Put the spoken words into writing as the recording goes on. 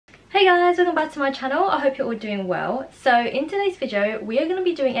Hey guys, welcome back to my channel. I hope you're all doing well. So in today's video we are going to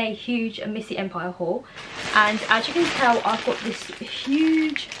be doing a huge Missy Empire haul, and as you can tell I've got this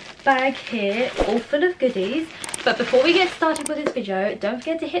huge bag here all full of goodies. But before we get started with this video, don't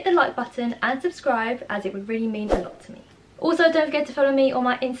forget to hit the like button and subscribe, as it would really mean a lot to me. Also, don't forget to follow me on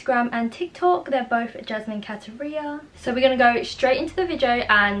my Instagram and TikTok. They're both JasminCattreya. So we're going to go straight into the video,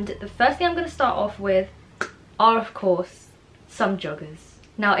 and the first thing I'm going to start off with are, of course, some joggers.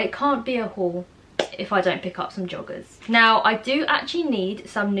 Now, it can't be a haul if I don't pick up some joggers. Now, I do actually need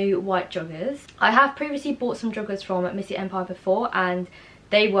some new white joggers. I have previously bought some joggers from Missy Empire before, and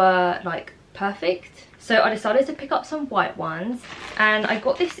they were like perfect. So I decided to pick up some white ones, and I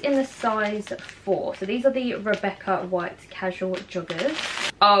got this in the size 4. So these are the Rebecca white casual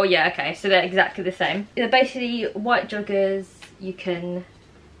joggers. Oh yeah, okay, so they're exactly the same. They're basically white joggers. You can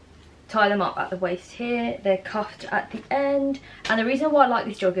tie them up at the waist here. They're cuffed at the end, and the reason why I like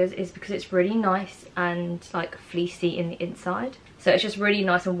these joggers is because it's really nice and like fleecy in the inside. So it's just really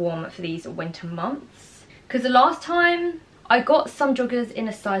nice and warm for these winter months. Because the last time I got some joggers in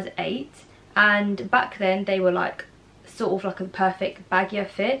a size 8, and back then they were like sort of like a perfect baggier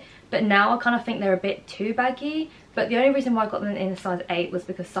fit, but now I kind of think they're a bit too baggy. But the only reason why I got them in a size 8 was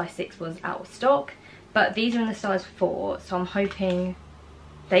because size 6 was out of stock, but these are in the size 4, so I'm hoping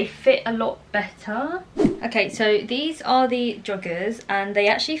they fit a lot better. Okay, so these are the joggers, and they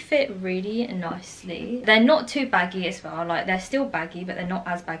actually fit really nicely. They're not too baggy as well, like they're still baggy but they're not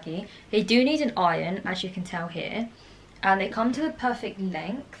as baggy. They do need an iron, as you can tell here, and they come to the perfect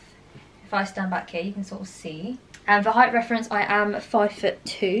length. If I stand back here you can sort of see. And for height reference, I am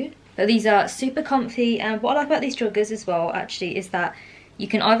 5'2". But these are super comfy, and what I like about these joggers as well actually is that you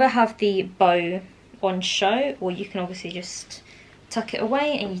can either have the bow on show, or you can obviously just tuck it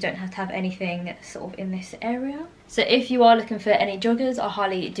away and you don't have to have anything sort of in this area. So if you are looking for any joggers, I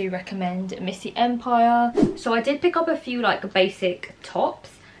highly do recommend Missy Empire. So I did pick up a few like basic tops,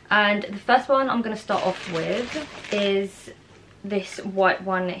 and the first one I'm going to start off with is this white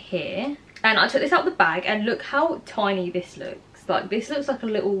one here. And I took this out of the bag, and look how tiny this looks. Like, this looks like a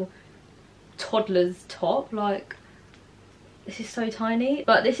little toddler's top. Like, this is so tiny.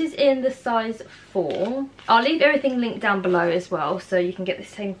 But this is in the size 4. I'll leave everything linked down below as well, so you can get the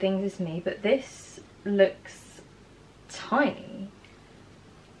same things as me. But this looks tiny.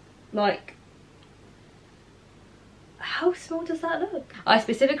 Like, how small does that look? I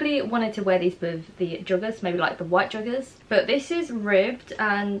specifically wanted to wear these with the joggers, maybe like the white joggers. But this is ribbed,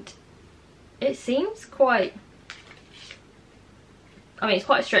 and it seems quite, I mean, it's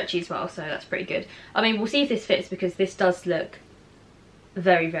quite stretchy as well, so that's pretty good. I mean, we'll see if this fits, because this does look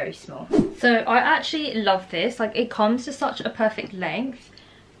very, very small. So I actually love this. Like, it comes to such a perfect length,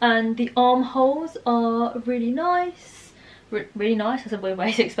 and the armholes are really nice. Really nice, that's a weird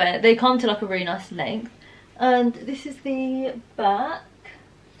way to explain it. They come to like a really nice length. And this is the back.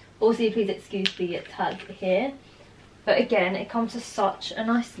 Also, please excuse the tag here. But again, it comes to such a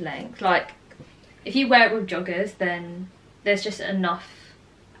nice length. Like, if you wear it with joggers, then there's just enough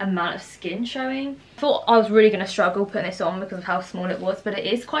amount of skin showing. I thought I was really going to struggle putting this on because of how small it was, but it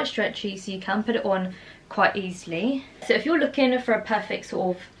is quite stretchy, so you can put it on quite easily. So if you're looking for a perfect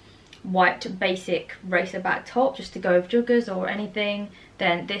sort of white basic racer back top just to go with joggers or anything,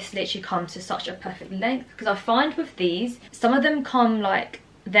 then this literally comes to such a perfect length. Because I find with these, some of them come like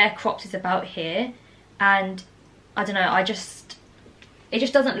their cropped is about here, and I don't know, it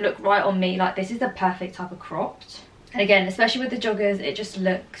just doesn't look right on me. Like, this is the perfect type of cropped. And again, especially with the joggers, it just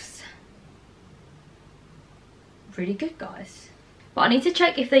looks really good, guys. But I need to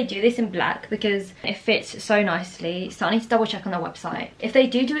check if they do this in black, because it fits so nicely. So I need to double check on their website. If they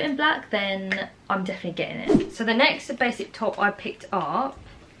do it in black, then I'm definitely getting it. So the next basic top I picked up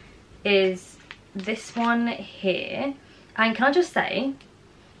is this one here. And can I just say,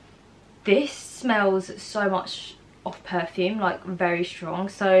 this smells so much of perfume, like very strong.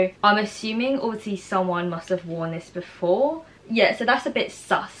 So I'm assuming obviously someone must have worn this before. Yeah, so that's a bit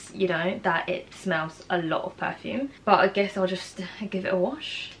sus, you know, that it smells a lot of perfume. But I guess I'll just give it a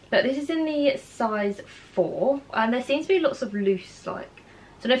wash. But this is in the size 4, and there seems to be lots of loose, like,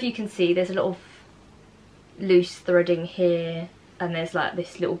 I don't know if you can see, there's a lot of loose threading here, and there's like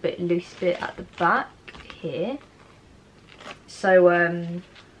this little bit loose bit at the back here. So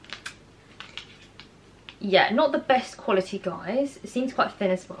yeah, not the best quality, guys. It seems quite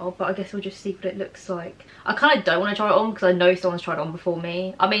thin as well, but I guess we'll just see what it looks like. I kind of don't want to try it on because I know someone's tried it on before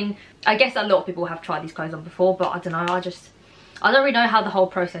me. I mean, I guess a lot of people have tried these clothes on before, but I don't know, I don't really know how the whole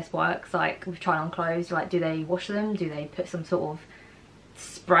process works. Like, with trying on clothes, like, do they wash them? Do they put some sort of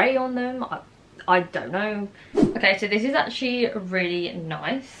spray on them? I don't know. Okay, so this is actually really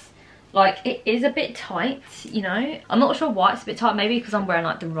nice. Like, it is a bit tight, you know. I'm not sure why it's a bit tight. Maybe because I'm wearing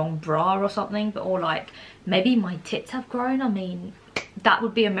like the wrong bra or something, but or like maybe my tits have grown. I mean, that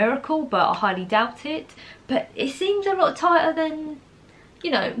would be a miracle, but I highly doubt it. But it seems a lot tighter than,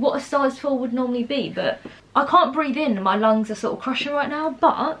 you know, what a size 4 would normally be. But I can't breathe in. My lungs are sort of crushing right now.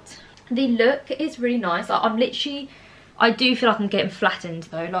 But the look is really nice. Like, I'm literally, I do feel like I'm getting flattened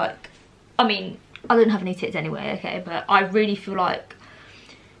though. Like, I mean, I don't have any tits anyway, okay, but I really feel like,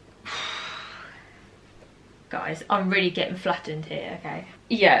 guys, I'm really getting flattened here, okay.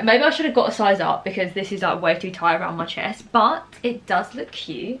 Yeah, maybe I should have got a size up because this is like way too tight around my chest, but it does look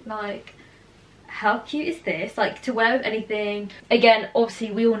cute. Like, how cute is this? Like, to wear with anything. Again,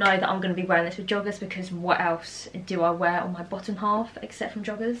 obviously we all know that I'm going to be wearing this with joggers, because what else do I wear on my bottom half except from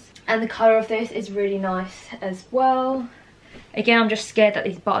joggers? And the colour of this is really nice as well. Again, I'm just scared that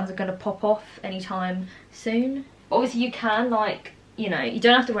these buttons are going to pop off anytime soon. But obviously you can, like, you know, you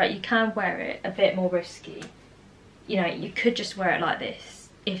don't have to wear it. You can wear it a bit more risky. You know, you could just wear it like this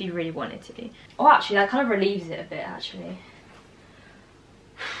if you really wanted to. Oh, actually, that kind of relieves it a bit, actually.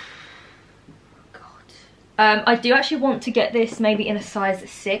 God. I do actually want to get this maybe in a size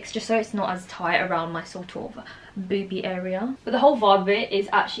 6, just so it's not as tight around my sort of boobie area. But the whole vibe of it is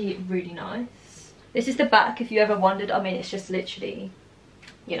actually really nice. This is the back, if you ever wondered. I mean, it's just literally,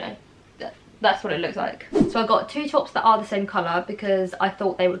 you know, that's what it looks like. So I got 2 tops that are the same colour because I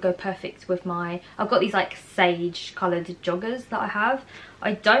thought they would go perfect with my, I've got these like sage coloured joggers that I have.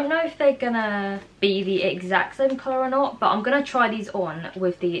 I don't know if they're gonna be the exact same colour or not, but I'm gonna try these on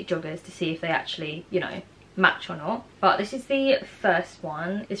with the joggers to see if they actually, you know, match or not. But this is the first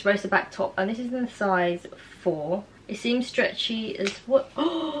one. It's roasted back top, and this is in the size 4. It seems stretchy as what?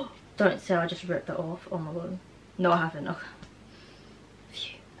 Oh, don't say I just ripped that off. Oh my god. No, I haven't. Okay.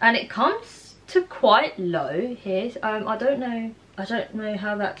 Phew. And it comes to quite low here. I don't know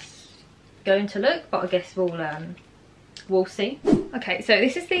how that's going to look, but I guess we'll see. Okay, so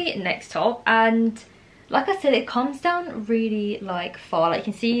this is the next top, and like I said, it comes down really like far. Like, you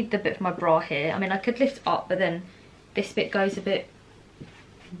can see the bit of my bra here. I mean, I could lift up, but then this bit goes a bit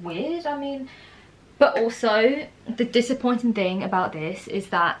weird. I mean, but also the disappointing thing about this is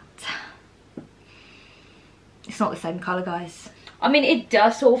that it's not the same colour, guys. I mean, it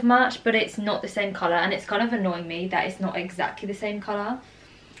does sort of match, but it's not the same colour, and it's kind of annoying me that it's not exactly the same colour.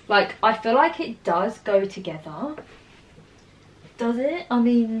 Like, I feel like it does go together. Does it? I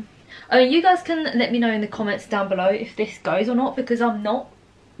mean, you guys can let me know in the comments down below if this goes or not, because I'm not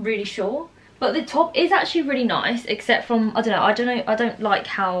really sure. But the top is actually really nice, except from, I don't like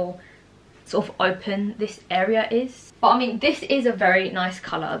how sort of open this area is. But I mean, this is a very nice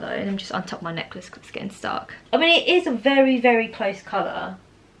colour though. Let me just untuck my necklace because it's getting stuck. I mean, it is a very, very close colour.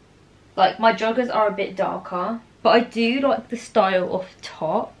 Like, my joggers are a bit darker, but I do like the style of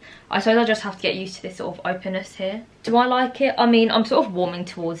top. I suppose I just have to get used to this sort of openness here. Do I like it? I mean, I'm sort of warming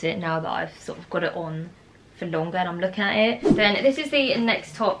towards it now that I've sort of got it on for longer and I'm looking at it. Then this is the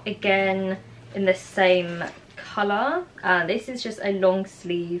next top, again in the same colour. This is just a long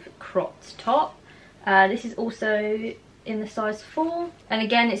sleeve cropped top. This is also in the size 4, and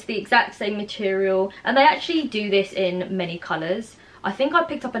again it's the exact same material, and they actually do this in many colours. I think I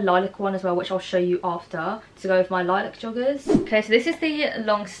picked up a lilac one as well, which I'll show you after, to go with my lilac joggers. Okay, so this is the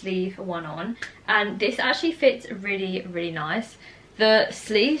long sleeve one on, and this actually fits really, really nice. The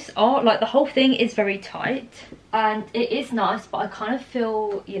sleeves are, like, the whole thing is very tight, and it is nice, but I kind of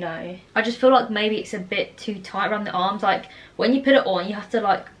feel, you know, I just feel like maybe it's a bit too tight around the arms. Like, when you put it on, you have to,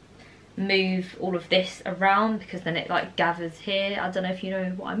 like, move all of this around because then it, like, gathers here. I don't know if you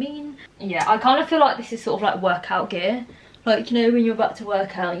know what I mean. Yeah, I kind of feel like this is sort of like workout gear. Like, you know, when you're about to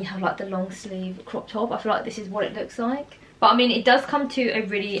work out and you have, like, the long sleeve crop top. I feel like this is what it looks like. But, I mean, it does come to a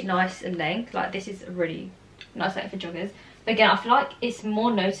really nice length. Like, this is a really nice length for joggers. But again, I feel like it's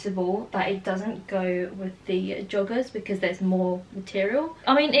more noticeable that it doesn't go with the joggers because there's more material.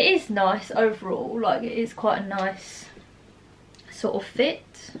 I mean, it is nice overall. Like, it is quite a nice sort of fit.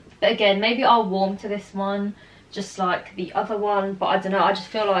 But again, maybe I'll warm to this one just like the other one. But I don't know, I just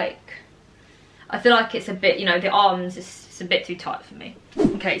feel like, it's a bit, you know, the arms is a bit too tight for me.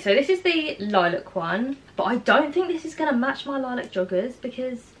 Okay, so this is the lilac one, but I don't think this is going to match my lilac joggers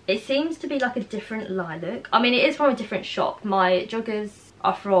because it seems to be like a different lilac. I mean, it is from a different shop. My joggers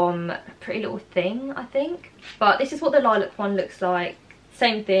are from Pretty Little Thing, I think. But this is what the lilac one looks like.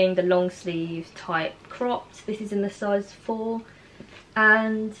 Same thing, the long sleeves, tight cropped. This is in the size 4.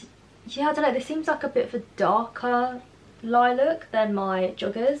 And yeah, I don't know, this seems like a bit of a darker lilac than my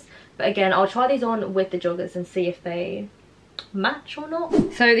joggers. But again, I'll try these on with the joggers and see if they match or not.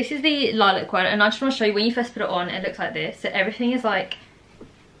 So this is the lilac one, and I just want to show you, when you first put it on, it looks like this. So everything is like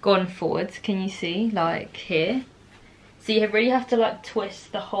gone forwards. Can you see, like here? So you really have to like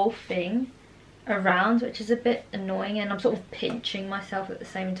twist the whole thing around, which is a bit annoying, and I'm sort of pinching myself at the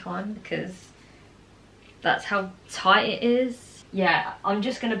same time because that's how tight it is. Yeah, I'm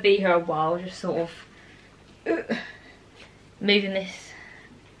just gonna be here a while, just sort of moving this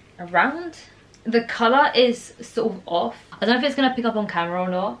around. The colour is sort of off. I don't know if it's gonna pick up on camera or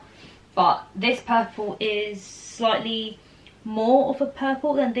not, but this purple is slightly more of a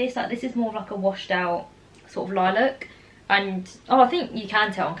purple than this. Like this is more of like a washed out sort of lilac. And oh, I think you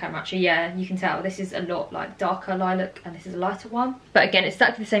can tell on camera actually. Yeah, you can tell this is a lot like darker lilac and this is a lighter one. But again, it's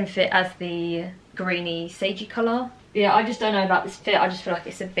exactly the same fit as the greeny sagey colour. Yeah, I just don't know about this fit. I just feel like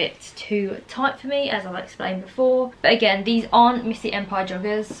it's a bit too tight for me, as I've explained before. But again, these aren't Missy Empire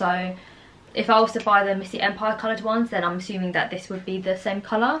joggers, so if I was to buy the Missy Empire coloured ones, then I'm assuming that this would be the same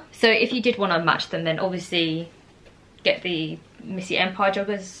colour. So if you did want to match them, then obviously get the Missy Empire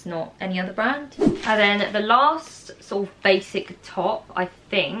joggers, not any other brand. And then the last sort of basic top, I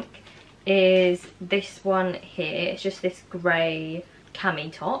think, is this one here. It's just this grey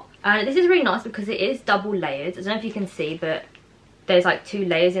cami top, and this is really nice because it is double layered. I don't know if you can see, but there's like 2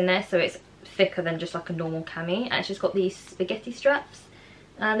 layers in there, so it's thicker than just like a normal cami, and it's just got these spaghetti straps.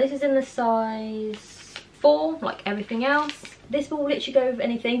 And this is in the size 4, like everything else. This will literally go with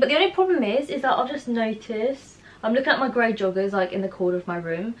anything, but the only problem is that I've just noticed, I'm looking at my grey joggers like in the corner of my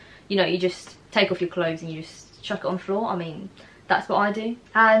room. You know, you just take off your clothes and you just chuck it on the floor. I mean, that's what I do.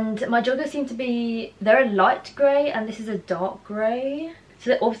 And my joggers seem to be, they're a light grey and this is a dark grey. So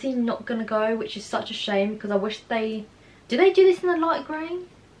they're obviously not going to go, which is such a shame because I wish they... Do they do this in a light grey?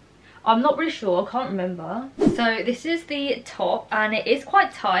 I'm not really sure, I can't remember. So this is the top and it is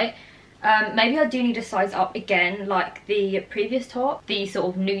quite tight. Maybe I do need to size up again like the previous top, the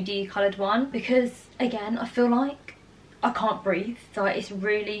sort of nudie coloured one, because again I feel like I can't breathe, so it's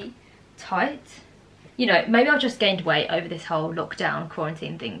really tight. You know, maybe I've just gained weight over this whole lockdown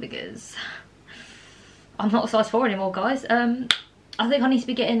quarantine thing because I'm not a size 4 anymore, guys. I think I need to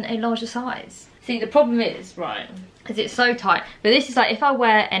be getting a larger size. See, the problem is, right, is it's so tight. But this is like, if I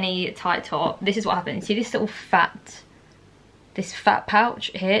wear any tight top, this is what happens. See this little fat, this fat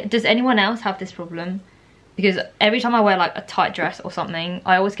pouch here? Does anyone else have this problem? Because every time I wear like a tight dress or something,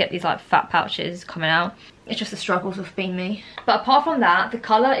 I always get these like fat pouches coming out. It's just the struggles of being me. But apart from that, the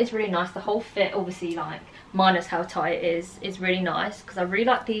colour is really nice. The whole fit, obviously, like minus how tight it is really nice because I really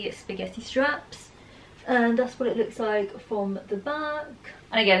like the spaghetti straps. And that's what it looks like from the back.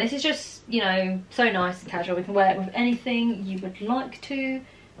 And again, this is just, you know, so nice and casual. We can wear it with anything you would like to.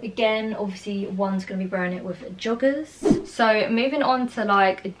 Again, obviously one's going to be wearing it with joggers. So moving on to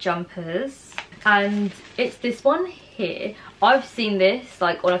like jumpers, and it's this one here. I've seen this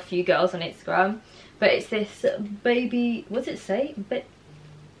like on a few girls on Instagram, but it's this baby, what's it say?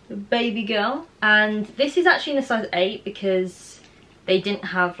 Babygirl. And this is actually in a size 8 because they didn't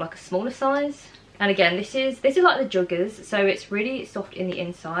have like a smaller size. And again, this is like the joggers, so it's really soft in the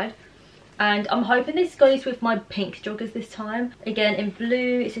inside. And I'm hoping this goes with my pink joggers this time. Again, in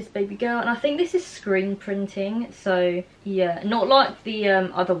blue, it says Babygirl, and I think this is screen printing. So yeah, not like the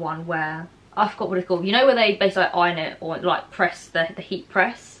other one where, I forgot what it's called. You know where they basically like iron it or like press the heat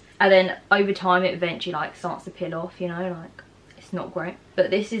press, and then over time it eventually like starts to peel off, you know, like it's not great. But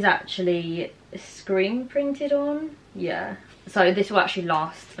this is actually screen printed on, yeah. So this will actually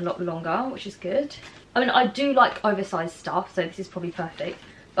last a lot longer, which is good. I mean, I do like oversized stuff, so this is probably perfect.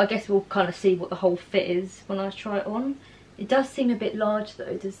 But I guess we'll kind of see what the whole fit is when I try it on. It does seem a bit large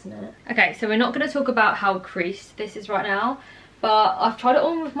though, doesn't it? Okay, so we're not going to talk about how creased this is right now. But I've tried it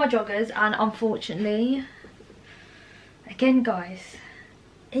on with my joggers and unfortunately, again guys,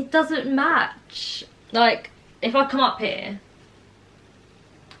 it doesn't match. Like, if I come up here,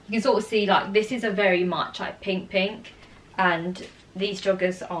 you can sort of see like this is a very much like pink. And these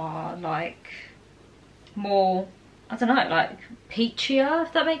joggers are like more, I don't know, like peachier,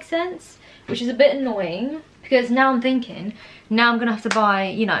 if that makes sense, which is a bit annoying because now I'm thinking, now I'm gonna have to buy,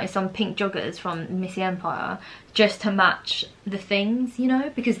 you know, some pink joggers from Missy Empire just to match the things, you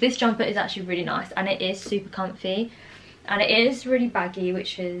know, because this jumper is actually really nice and it is super comfy and it is really baggy,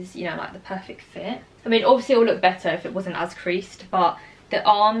 which is, you know, like the perfect fit. I mean, obviously it will look better if it wasn't as creased, but the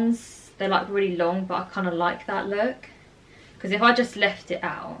arms, they're like really long, but I kind of like that look. Because if I just left it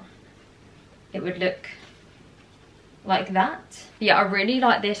out, it would look like that. Yeah, I really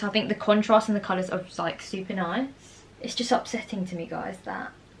like this. I think the contrast and the colours are like super nice. It's just upsetting to me, guys,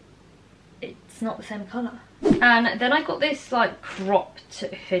 that it's not the same colour. And then I got this like cropped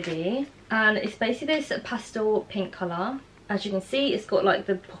hoodie, and it's basically this pastel pink colour. As you can see, it's got like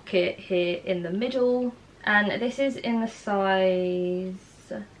the pocket here in the middle, and this is in the size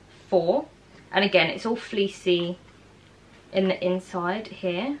 4, and again it's all fleecy in the inside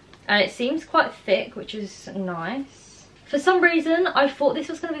here, and it seems quite thick, which is nice. For some reason I thought this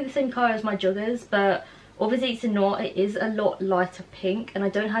was going to be the same colour as my joggers, but obviously it's not. It is a lot lighter pink, and I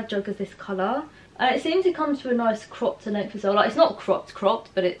don't have joggers this colour. And it seems it comes to a nice cropped length as well. Like, it's not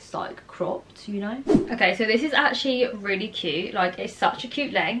cropped, but it's like cropped, you know. Okay, so this is actually really cute. Like, it's such a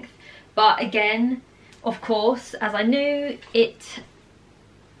cute length, but again, of course, as I knew, it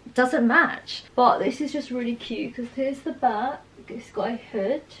doesn't match. But this is just really cute because here's the back. It's got a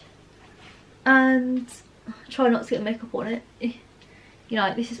hood, and try not to get makeup on it. You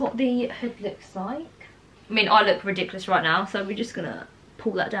know, this is what the hood looks like. I mean, I look ridiculous right now, so we're just gonna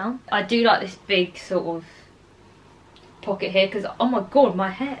pull that down. I do like this big sort of pocket here because, oh my god, my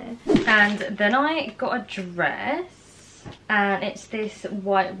hair. And then I got a dress, and it's this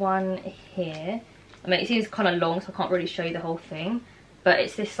white one here. I mean, it seems kind of long, so I can't really show you the whole thing, but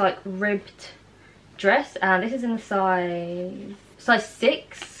it's this like ribbed dress, and this is in the size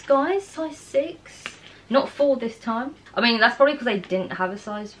 6, guys. Size 6, not 4 this time. I mean, that's probably because I didn't have a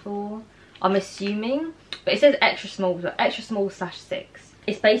size 4, I'm assuming, but it says extra small, but extra small /6.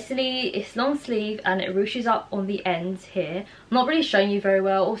 It's basically, it's long sleeve and it ruches up on the ends here. I'm not really showing you very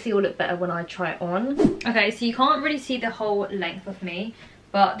well. Obviously it'll look better when I try it on. Okay, so you can't really see the whole length of me,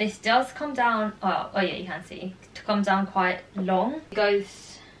 but this does come down, oh yeah, you can see. It comes down quite long. It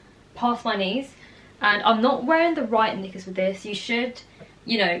goes past my knees, and I'm not wearing the right knickers with this. You should,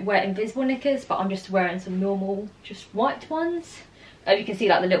 you know, wear invisible knickers, but I'm just wearing some normal, just white ones. You can see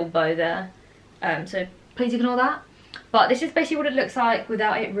like the little bow there, so please ignore that. But this is basically what it looks like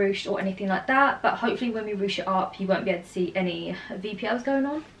without it ruched or anything like that. But hopefully when we ruche it up, you won't be able to see any VPLs going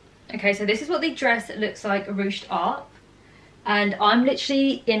on. Okay, so this is what the dress looks like ruched up. And I'm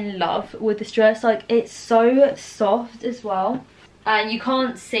literally in love with this dress. Like, it's so soft as well. And you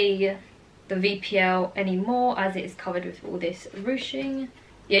can't see the VPL anymore as it is covered with all this ruching.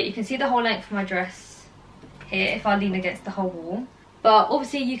 Yeah, you can see the whole length of my dress here if I lean against the whole wall. But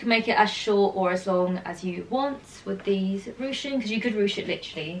obviously you can make it as short or as long as you want with these ruching, because you could ruche it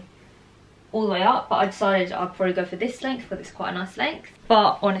literally all the way up, but I decided I'd probably go for this length because it's quite a nice length.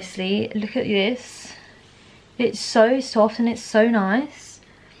 But honestly, look at this. It's so soft and it's so nice.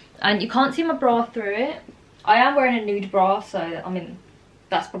 And you can't see my bra through it. I am wearing a nude bra, so I mean,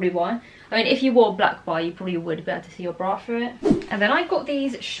 that's probably why. I mean, if you wore a black bra, you probably would be able to see your bra through it. And then I got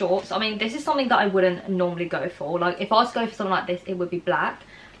these shorts. I mean, this is something that I wouldn't normally go for. Like, if I was to go for something like this, it would be black.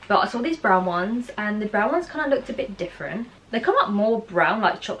 But I saw these brown ones, and the brown ones kind of looked a bit different. They come up more brown,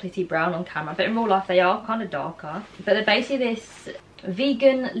 like chocolatey brown on camera, but in real life they are kind of darker. But they're basically this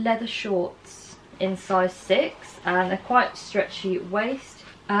vegan leather shorts in size 6, and they're quite stretchy waist.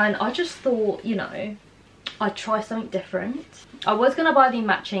 And I just thought, you know, I'd try something different. I was going to buy the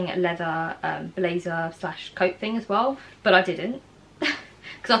matching leather blazer / coat thing as well, but I didn't.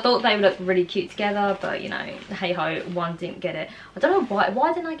 Because I thought they would look really cute together, but you know, hey ho, one didn't get it. I don't know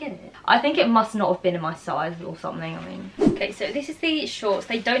why didn't I get it? I think it must not have been in my size or something, I mean. Okay, so this is the shorts.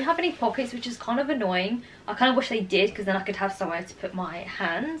 They don't have any pockets, which is kind of annoying. I kind of wish they did, because then I could have somewhere to put my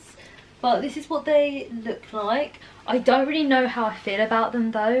hands. But this is what they look like. I don't really know how I feel about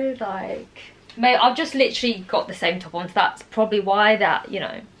them though, like... Mate, I've just literally got the same top on, so that's probably why that, you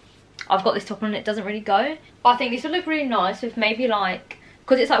know, I've got this top on and it doesn't really go. But I think this would look really nice with maybe like,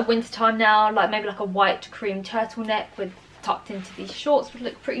 because it's like winter time now, like maybe like a white cream turtleneck with tucked into these shorts would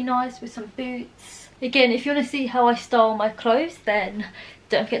look pretty nice with some boots. Again, if you want to see how I style my clothes, then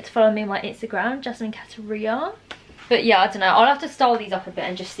don't forget to follow me on my Instagram, JasminCattreya. But yeah, I don't know, I'll have to style these up a bit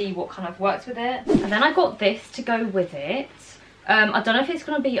and just see what kind of works with it. And then I got this to go with it. I don't know if it's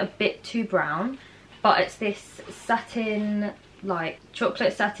going to be a bit too brown, but it's this satin, like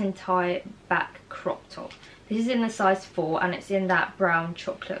chocolate satin tie back crop top. This is in the size 4 and it's in that brown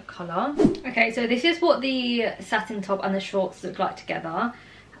chocolate colour. Okay, so this is what the satin top and the shorts look like together.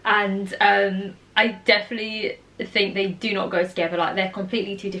 And I definitely think they do not go together. Like, they're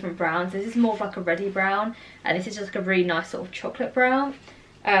completely two different browns. This is more of like a reddy brown, and this is just like a really nice sort of chocolate brown.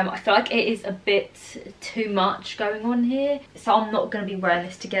 I feel like it is a bit too much going on here, so I'm not going to be wearing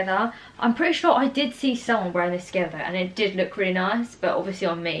this together. I'm pretty sure I did see someone wearing this together and it did look really nice, but obviously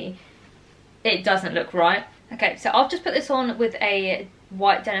on me it doesn't look right. Okay, so I've just put this on with a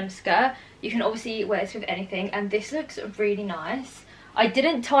white denim skirt. You can obviously wear this with anything, and this looks really nice. I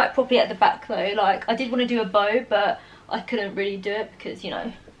didn't tie it properly at the back though. Like, I did want to do a bow, but I couldn't really do it because, you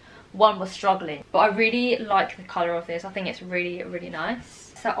know, one was struggling. But I really like the colour of this. I think it's really, really nice.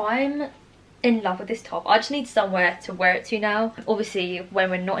 So I'm in love with this top. I just need somewhere to wear it to now. Obviously, when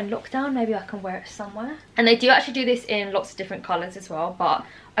we're not in lockdown, maybe I can wear it somewhere. And they do actually do this in lots of different colours as well, but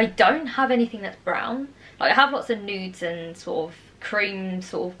I don't have anything that's brown. Like I have lots of nudes and sort of cream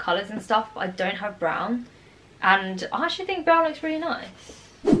sort of colours and stuff, but I don't have brown. And I actually think brown looks really nice.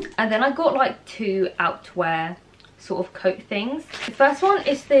 And then I got like 2 outerwear sort of coat things. The first one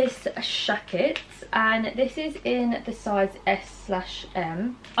is this Shacket, and this is in the size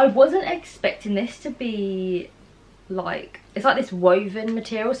S/M. I wasn't expecting this to be like, it's like this woven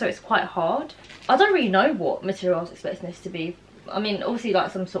material, so it's quite hard. I don't really know what material I was expecting this to be. I mean, obviously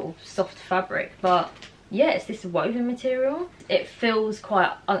like some sort of soft fabric, but yeah, it's this woven material. It feels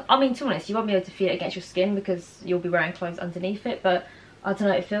quite, I mean, to be honest, you won't be able to feel it against your skin because you'll be wearing clothes underneath it, but I don't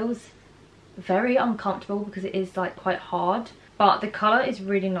know, it feels very uncomfortable because it is like quite hard. But the colour is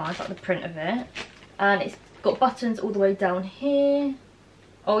really nice, like the print of it. And it's got buttons all the way down here.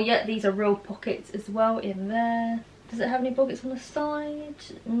 Oh yeah, these are real pockets as well in there. Does it have any pockets on the side?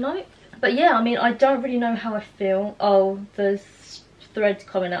 Nope. But yeah, I mean, I don't really know how I feel. Oh, there's threads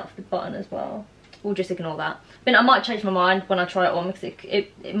coming out of the button as well. We'll just ignore that. But I might change my mind when I try it on because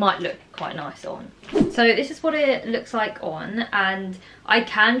it might look quite nice on. So this is what it looks like on, and I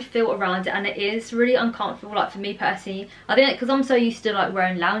can feel around it, and it is really uncomfortable. Like for me personally, I think because I'm so used to like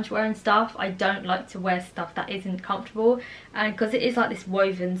wearing loungewear and stuff, I don't like to wear stuff that isn't comfortable. And because it is like this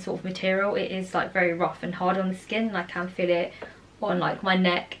woven sort of material, it is like very rough and hard on the skin, and I can feel it on like my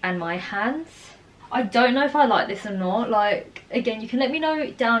neck and my hands. I don't know if I like this or not. Like again, you can let me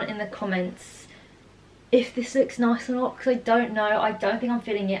know down in the comments if this looks nice or not, because I don't know. I don't think I'm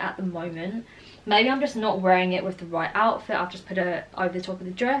feeling it at the moment. Maybe I'm just not wearing it with the right outfit. I've just put it over the top of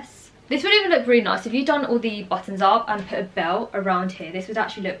the dress. This would even look really nice if you'd done all the buttons up and put a belt around here. This would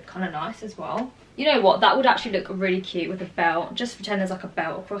actually look kind of nice as well. You know what, that would actually look really cute with a belt. Just pretend there's like a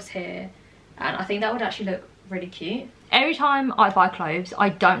belt across here, and I think that would actually look really cute. Every time I buy clothes, I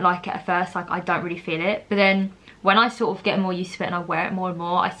don't like it at first. Like I don't really feel it, but then when I sort of get more used to it and I wear it more and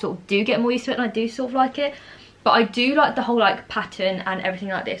more, I sort of do get more used to it and I do sort of like it. But I do like the whole like pattern and everything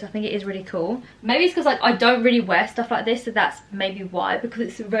like this. I think it is really cool. Maybe it's because like I don't really wear stuff like this, so that's maybe why, because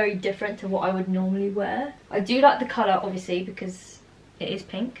it's very different to what I would normally wear. I do like the colour obviously because it is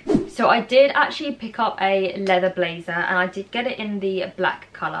pink. So I did actually pick up a leather blazer, and I did get it in the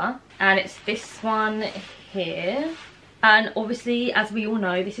black colour, and it's this one here. And obviously, as we all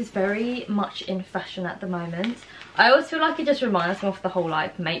know, this is very much in fashion at the moment. I always feel like it just reminds me of the whole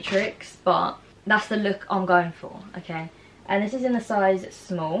like Matrix, but that's the look I'm going for, okay? And this is in the size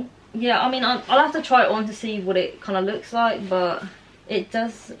small. Yeah, I mean, I'll have to try it on to see what it kind of looks like, but it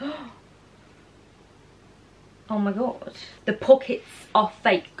does. Oh my god. The pockets are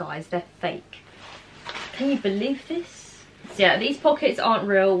fake, guys. They're fake. Can you believe this? So yeah, these pockets aren't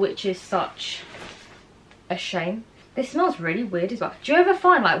real, which is such a shame. This smells really weird as well. Do you ever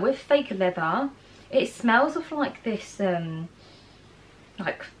find like with fake leather, it smells of like this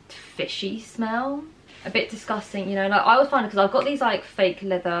like fishy smell? A bit disgusting, you know? Like I always find, because I've got these like fake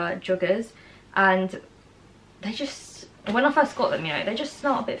leather joggers, and they just, when I first got them, you know, they just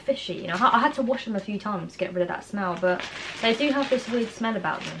smell a bit fishy, you know? I had to wash them a few times to get rid of that smell, but they do have this weird smell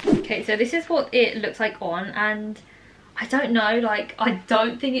about them. Okay, so this is what it looks like on, and I don't know, like I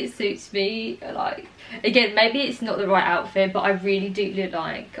don't think it suits me. Like again, maybe it's not the right outfit, but I really do look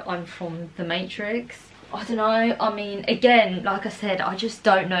like I'm from the Matrix. I don't know. I mean, again, like I said, I just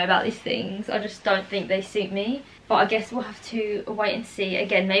don't know about these things. I just don't think they suit me, but I guess we'll have to wait and see.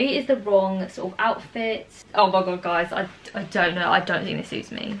 Again, maybe it's the wrong sort of outfit. Oh my god, guys, I don't know. I don't think this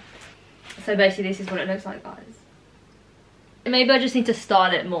suits me. So basically this is what it looks like, guys. Maybe I just need to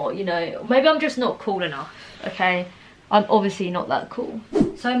style it more, you know? Maybe I'm just not cool enough, okay? I'm obviously not that cool.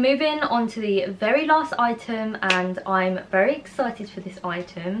 So moving on to the very last item, and I'm very excited for this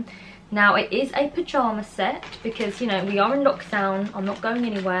item. Now it is a pyjama set because, you know, we are in lockdown. I'm not going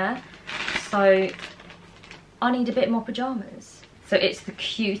anywhere, so I need a bit more pyjamas. So it's the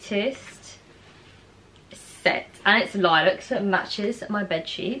cutest set, and it's lilac, so it matches my bed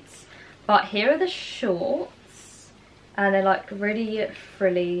sheets. But here are the shorts, and they're like really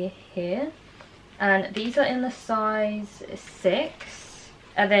frilly here. And these are in the size 6.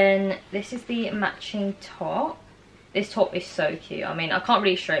 And then this is the matching top. This top is so cute. I mean, I can't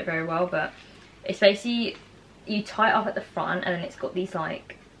really show it very well, but it's basically, you tie it up at the front, and then it's got these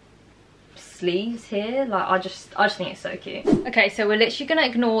like sleeves here. Like I just think it's so cute. Okay, so we're literally gonna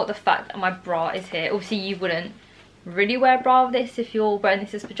ignore the fact that my bra is here. Obviously you wouldn't really wear a bra with this if you're wearing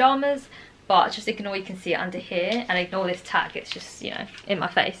this as pajamas, but just ignore, you can see it under here, and ignore this tag. It's just, you know, in my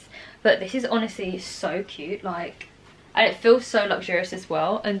face. But this is honestly so cute, like, and it feels so luxurious as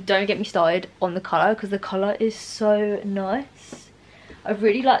well. And don't get me started on the colour, because the colour is so nice. I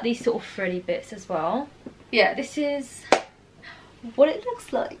really like these sort of frilly bits as well. Yeah, this is, what it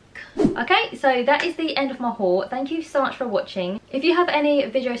looks like. Okay, so that is the end of my haul. Thank you so much for watching. If you have any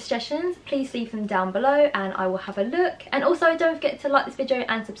video suggestions, please leave them down below and I will have a look. And also don't forget to like this video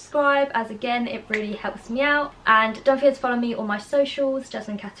and subscribe, as again it really helps me out. And don't forget to follow me on my socials,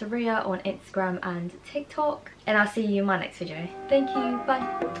 JasminCattreya on Instagram and TikTok. And I'll see you in my next video. Thank you,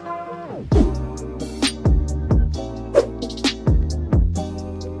 bye.